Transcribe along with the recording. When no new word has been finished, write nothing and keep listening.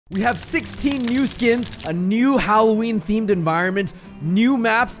We have 16 new skins, a new Halloween-themed environment, new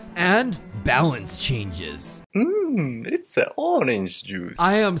maps, and balance changes. It's an orange juice.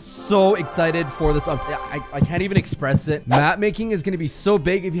 I am so excited for this update. I can't even express it. Matchmaking is going to be so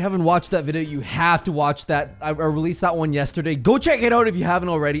big. If you haven't watched that video, you have to watch that. I released that one yesterday. Go check it out if you haven't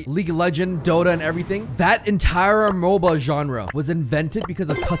already. League of Legends, Dota, and everything. That entire MOBA genre was invented because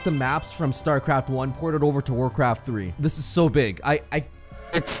of custom maps from StarCraft 1 ported over to Warcraft 3. This is so big.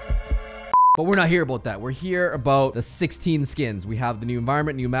 But we're not here about that. We're here about the 16 skins. We have the new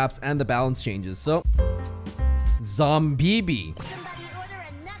environment, new maps, and the balance changes. So, Zombibi.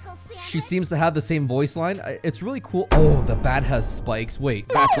 She seems to have the same voice line. It's really cool. Oh, the bat has spikes. Wait,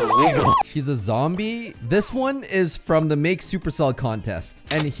 that's illegal. She's a zombie. This one is from the Make Supercell contest,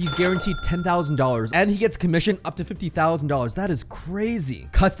 and he's guaranteed $10,000, and he gets commission up to $50,000. That is crazy.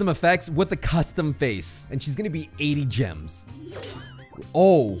 Custom effects with a custom face, and she's gonna be 80 gems.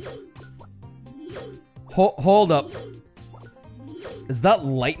 Oh. Hold up. Is that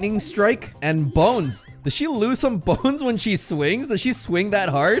lightning strike? And bones. Does she lose some bones when she swings? Does she swing that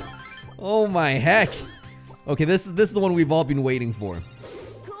hard? Oh my heck. Okay, this is the one we've all been waiting for.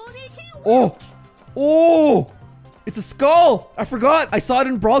 Oh. Oh. It's a skull. I forgot. I saw it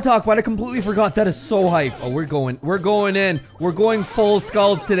in Brawl Talk, but I completely forgot. That is so hype. Oh, we're going in. We're going full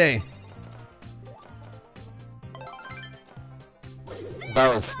skulls today.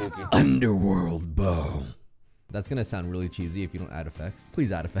 That was spooky. Underworld Bo. That's gonna sound really cheesy if you don't add effects.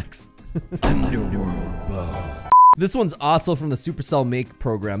 Please add effects. Underworld Bo. This one's also from the Supercell Make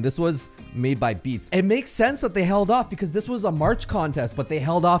program. This was made by Beats. It makes sense that they held off because this was a March contest, but they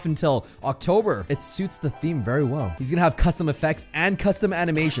held off until October. It suits the theme very well. He's gonna have custom effects and custom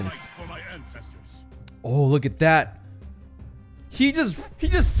animations. Oh, look at that. He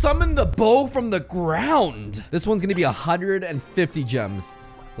just summoned the bow from the ground. This one's gonna be 150 gems.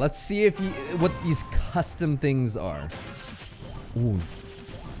 Let's see what these custom things are. Ooh,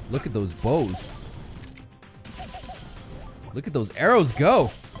 look at those bows. Look at those arrows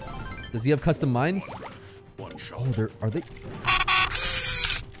go. Does he have custom mines? Oh, are they?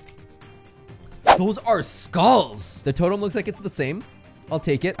 Those are skulls. The totem looks like it's the same. I'll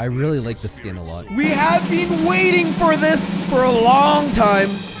take it. I really like the skin a lot. We have been waiting for this for a long time.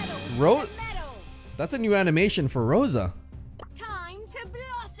 That's a new animation for Rosa. Time to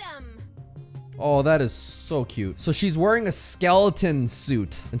blossom. Oh, that is so cute. So she's wearing a skeleton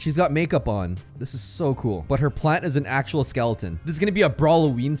suit and she's got makeup on. This is so cool. But her plant is an actual skeleton. This is going to be a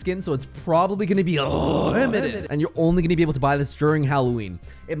Brawloween skin, so it's probably going to be limited. And you're only going to be able to buy this during Halloween.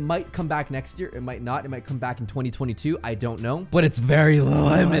 It might come back next year. It might not. It might come back in 2022. I don't know. But it's very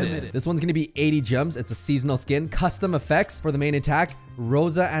limited. This one's going to be 80 gems. It's a seasonal skin. Custom effects for the main attack.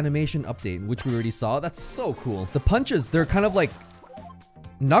 Rosa animation update, which we already saw. That's so cool. The punches, they're kind of like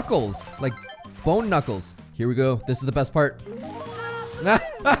knuckles. Like bone knuckles. Here we go. This is the best part.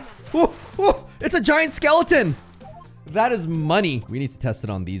 Ooh, ooh, it's a giant skeleton. That is money. We need to test it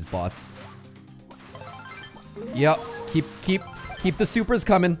on these bots. Yep. Keep the supers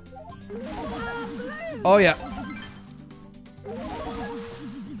coming. Oh yeah.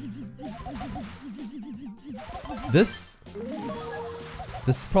 This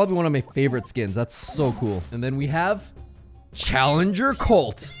is probably one of my favorite skins. That's so cool. And then we have Challenger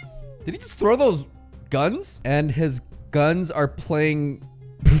Colt. Did he just throw those guns? And his guns are playing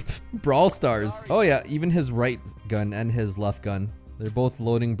Brawl Stars. Oh yeah, even his right gun and his left gun. They're both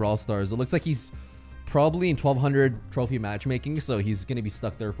loading Brawl Stars. It looks like he's probably in 1200 trophy matchmaking, so he's gonna be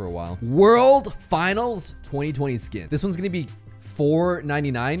stuck there for a while. World Finals 2020 skin. This one's gonna be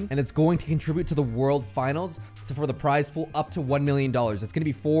 $4.99 and it's going to contribute to the World Finals for the prize pool up to $1 million. It's gonna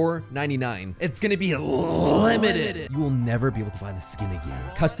be $4.99. It's gonna be limited. You will never be able to buy the skin again.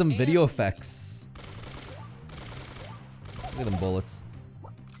 Custom video effects. Look at them bullets.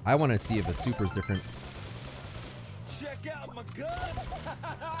 I want to see if a super's different. Check out my guns.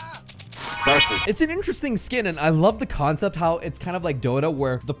 It's an interesting skin, and I love the concept how it's kind of like Dota,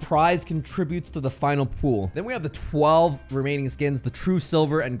 where the prize contributes to the final pool. Then we have the 12 remaining skins, the True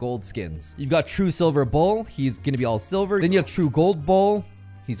Silver and Gold skins. You've got True Silver Bull. He's gonna be all silver. Then you have True Gold Bull.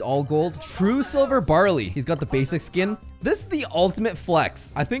 He's all gold. True Silver Barley. He's got the basic skin. This is the ultimate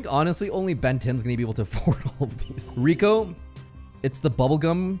flex. I think, honestly, only Ben Tim's gonna be able to afford all of these. Rico, it's the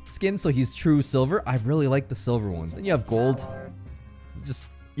bubblegum skin, so he's True Silver. I really like the silver one. Then you have Gold.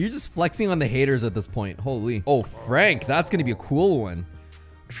 You're just flexing on the haters at this point. Holy. Oh, Frank. That's going to be a cool one.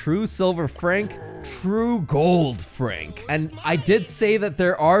 True Silver Frank. True Gold Frank. And I did say that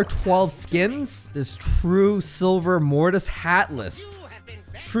there are 12 skins. There's True Silver Mortis hatless.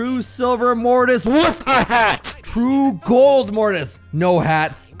 True Silver Mortis with a hat. True Gold Mortis. No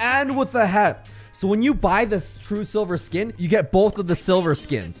hat. and with the hat. So when you buy this true silver skin, you get both of the silver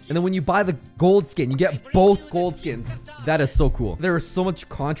skins. And then when you buy the gold skin, you get both gold skins. That is so cool. There was so much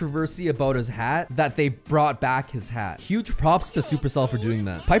controversy about his hat that they brought back his hat. Huge props to Supercell for doing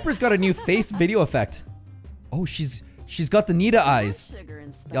that. Piper's got a new face video effect. Oh, she's got the Nita eyes.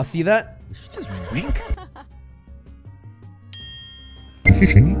 Y'all see that? Did she just wink?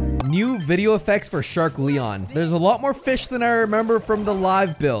 New video effects for Shark Leon. There's a lot more fish than I remember from the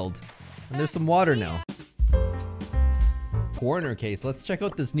live build. And there's some water now. Corner case. Let's check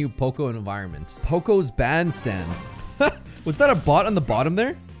out this new Poco environment. Poco's bandstand. Was that a bot on the bottom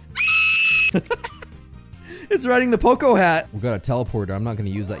there? It's riding the Poco hat. We got a teleporter. I'm not going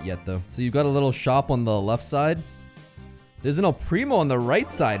to use that yet though. So you've got a little shop on the left side. There's an El Primo on the right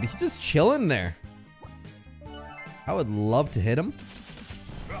side. He's just chilling there. I would love to hit him.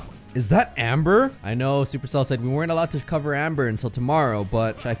 Is that Amber? I know Supercell said we weren't allowed to cover Amber until tomorrow,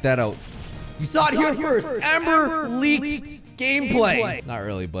 but check that out. You saw it here first. Amber leaked gameplay. Not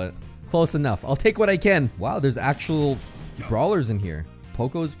really, but close enough. I'll take what I can. Wow, there's actual brawlers in here.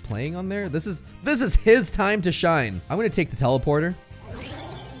 Poco's playing on there. This is his time to shine. I'm gonna take the teleporter.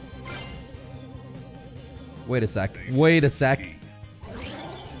 Wait a sec. Wait a sec.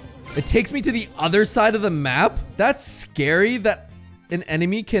 It takes me to the other side of the map. That's scary that an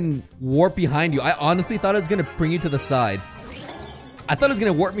enemy can warp behind you. I honestly thought it was gonna bring you to the side. I thought it was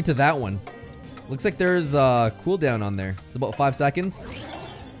gonna warp me to that one. Looks like there's a cooldown on there. It's about 5 seconds.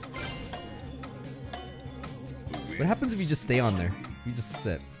 What happens if you just stay on there? If you just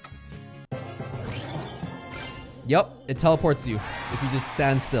sit. Yep, it teleports you if you just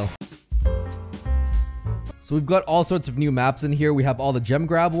stand still. So we've got all sorts of new maps in here. We have all the gem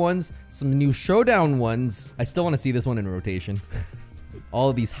grab ones, some new showdown ones. I still want to see this one in rotation. All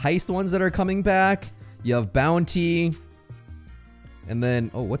of these heist ones that are coming back. You have bounty. And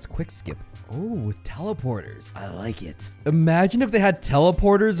then, oh, what's quick skip? Oh, with teleporters. I like it. Imagine if they had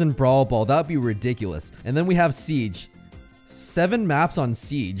teleporters in Brawl Ball. That would be ridiculous. And then we have Siege. 7 maps on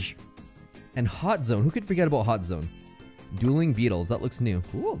Siege. And Hot Zone. Who could forget about Hot Zone? Dueling Beetles. That looks new.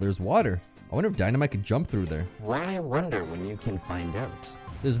 Ooh, there's water. I wonder if Dynamite could jump through there. Why wonder when you can find out?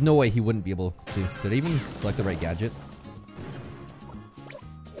 There's no way he wouldn't be able to. Did I even select the right gadget?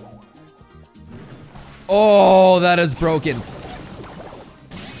 Oh, that is broken.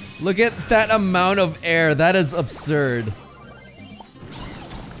 Look at that amount of air. That is absurd.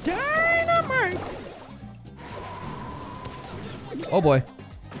 Dynamite. Oh boy.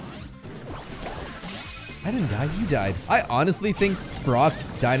 I didn't die. You died. I honestly think Brock,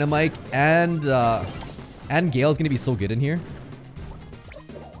 Dynamite, and Gale is gonna be so good in here.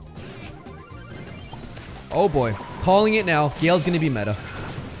 Oh boy. Calling it now. Gale's gonna be meta.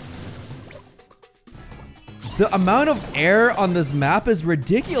 The amount of air on this map is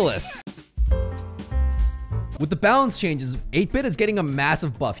ridiculous. With the balance changes, 8-Bit is getting a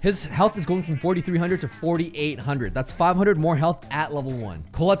massive buff. His health is going from 4,300 to 4,800. That's 500 more health at level 1.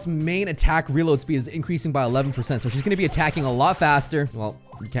 Colette's main attack reload speed is increasing by 11%, so she's going to be attacking a lot faster. Well,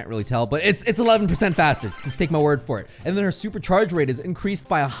 you can't really tell, but it's 11% faster. Just take my word for it. And then her supercharge rate is increased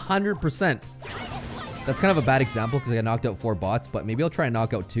by 100%. That's kind of a bad example because I got knocked out 4 bots, but maybe I'll try and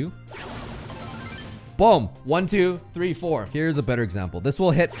knock out 2. Boom. 1, 2, 3, 4. Here's a better example. This will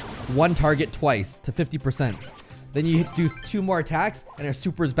hit 1 target twice to 50%. Then you do 2 more attacks and our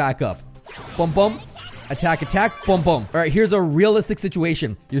super's back up. Boom, boom. Attack, attack. Boom, boom. All right, here's a realistic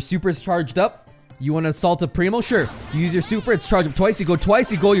situation. Your super's charged up. You want to assault a Primo? Sure. You use your super. It's charged up twice. You go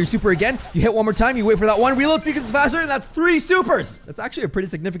twice. You go your super again. You hit 1 more time. You wait for that 1 reload speed because it's faster. And that's 3 supers. That's actually a pretty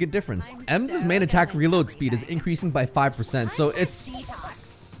significant difference. Ems' main attack reload speed is increasing by 5%. So it's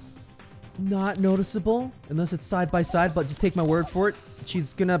not noticeable unless it's side by side, but just take my word for it.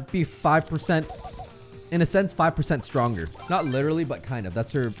 She's gonna be 5%, in a sense, 5% stronger. Not literally, but kind of.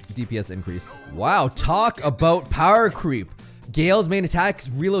 That's her DPS increase. Wow, talk about power creep. Gale's main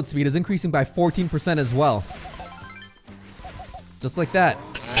attack's reload speed is increasing by 14% as well. Just like that.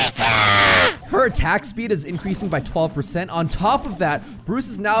 Her attack speed is increasing by 12%. On top of that, Bruce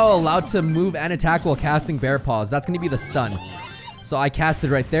is now allowed to move and attack while casting Bear Paws. That's gonna be the stun. So I cast it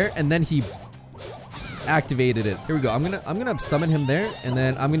right there, and then he activated it. Here we go. I'm gonna summon him there, and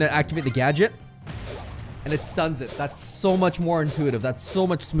then I'm gonna activate the gadget, and it stuns it. That's so much more intuitive. That's so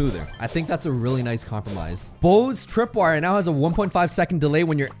much smoother. I think that's a really nice compromise. Bo's tripwire now has a 1.5 second delay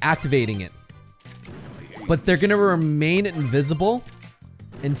when you're activating it, but they're gonna remain invisible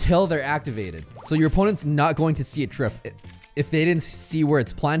until they're activated. So your opponent's not going to see it trip if they didn't see where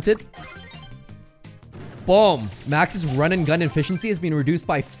it's planted. Boom! Max's run and gun efficiency has been reduced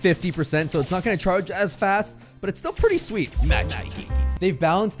by 50%, so it's not going to charge as fast, but it's still pretty sweet. Matchmaking. They've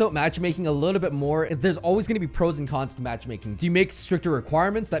balanced out matchmaking a little bit more. There's always going to be pros and cons to matchmaking. Do you make stricter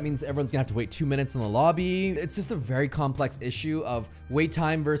requirements? That means everyone's gonna have to wait 2 minutes in the lobby. It's just a very complex issue of wait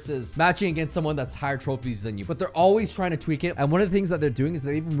time versus matching against someone that's higher trophies than you. But they're always trying to tweak it. And one of the things that they're doing is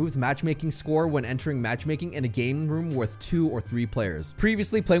they've removed matchmaking score when entering matchmaking in a game room with 2 or 3 players.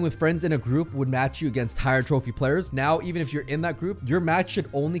 Previously, playing with friends in a group would match you against higher trophy players. Now, even if you're in that group, your match should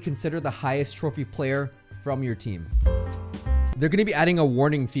only consider the highest trophy player from your team. They're going to be adding a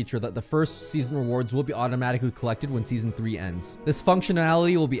warning feature that the first season rewards will be automatically collected when season 3 ends. This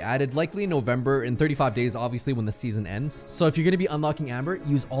functionality will be added likely in November, in 35 days, obviously, when the season ends. So if you're going to be unlocking Amber,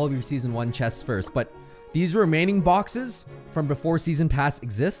 use all of your season 1 chests first. But these remaining boxes from before season pass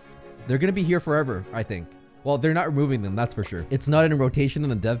exist, they're going to be here forever, I think. Well, they're not removing them, that's for sure. It's not in rotation in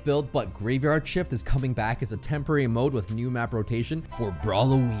the dev build, but Graveyard Shift is coming back as a temporary mode with new map rotation for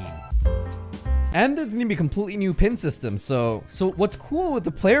Brawloween. And there's gonna be a completely new pin system. So what's cool with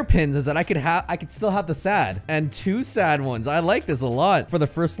the player pins is that I could still have the sad and 2 sad ones. I like this a lot. For the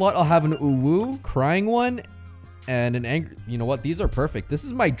first slot, I'll have an Uwu crying one and an angry. You know what? These are perfect. This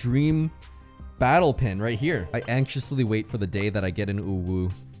is my dream battle pin right here. I anxiously wait for the day that I get an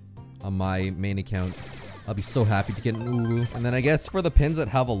Uwu on my main account. I'll be so happy to get an Uwu. And then I guess for the pins that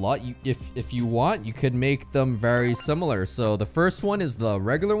have a lot, if you want, you could make them very similar. So the first one is the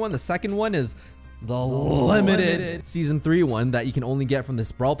regular one. The second one is the limited season 3 one that you can only get from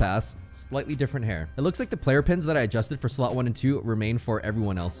this Brawl Pass. Slightly different hair. It looks like the player pins that I adjusted for slot 1 and 2 remain for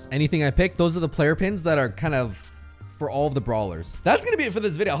everyone else. Anything I picked, those are the player pins that are kind of for all of the brawlers. That's gonna be it for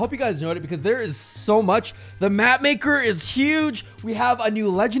this video. I hope you guys enjoyed it because there is so much. The map maker is huge. We have a new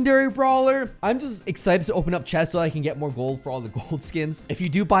legendary brawler. I'm just excited to open up chests so I can get more gold for all the gold skins. If you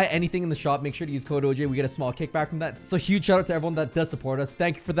do buy anything in the shop, make sure to use code OJ. We get a small kickback from that. So huge shout out to everyone that does support us.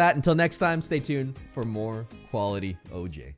 Thank you for that. Until next time, stay tuned for more quality OJ.